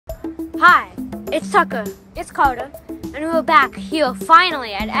Hi, it's Tucker, it's Carter, and we're back here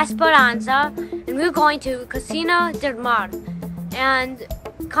finally at Esperanza, and we're going to Cocina Del Mar. And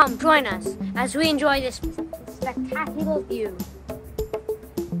come join us as we enjoy this spectacular view.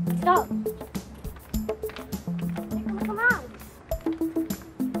 Let's go. Come on.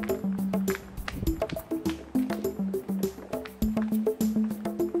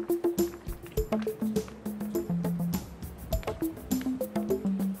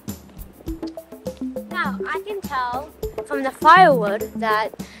 Now, I can tell from the firewood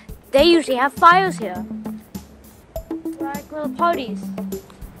that they usually have fires here. Like little parties.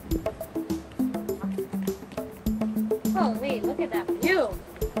 Holy, look at that view.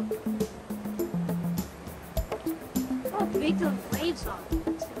 Oh, big the waves are.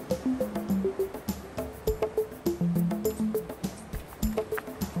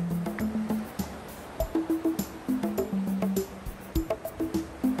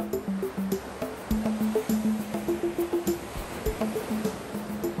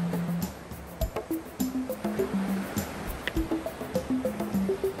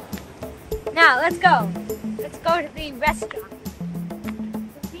 Now, let's go. Let's go to the restaurant.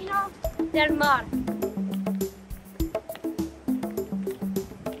 Cocina Del Mar.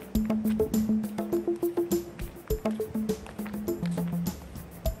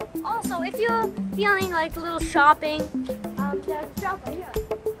 Also, if you're feeling like a little shopping, there's a shop right here.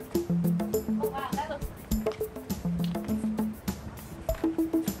 Oh wow, that looks nice.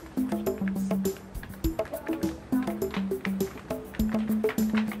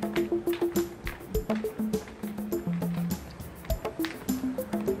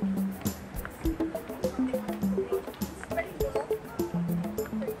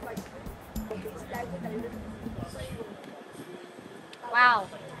 Wow,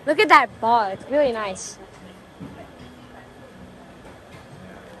 look at that bar, it's really nice.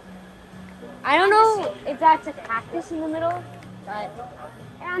 I don't know if that's a cactus in the middle, but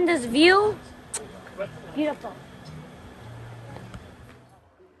and this view, beautiful.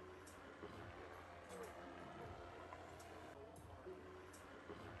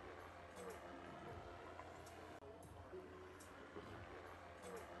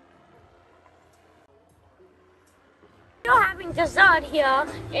 We're having dessert here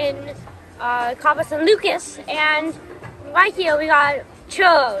in Cabo San Lucas, and right here we got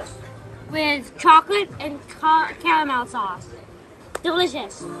churros with chocolate and caramel sauce.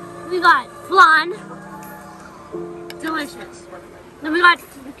 Delicious. We got flan. Delicious. Then we got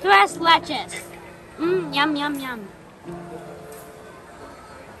tres leches. Yum, yum, yum.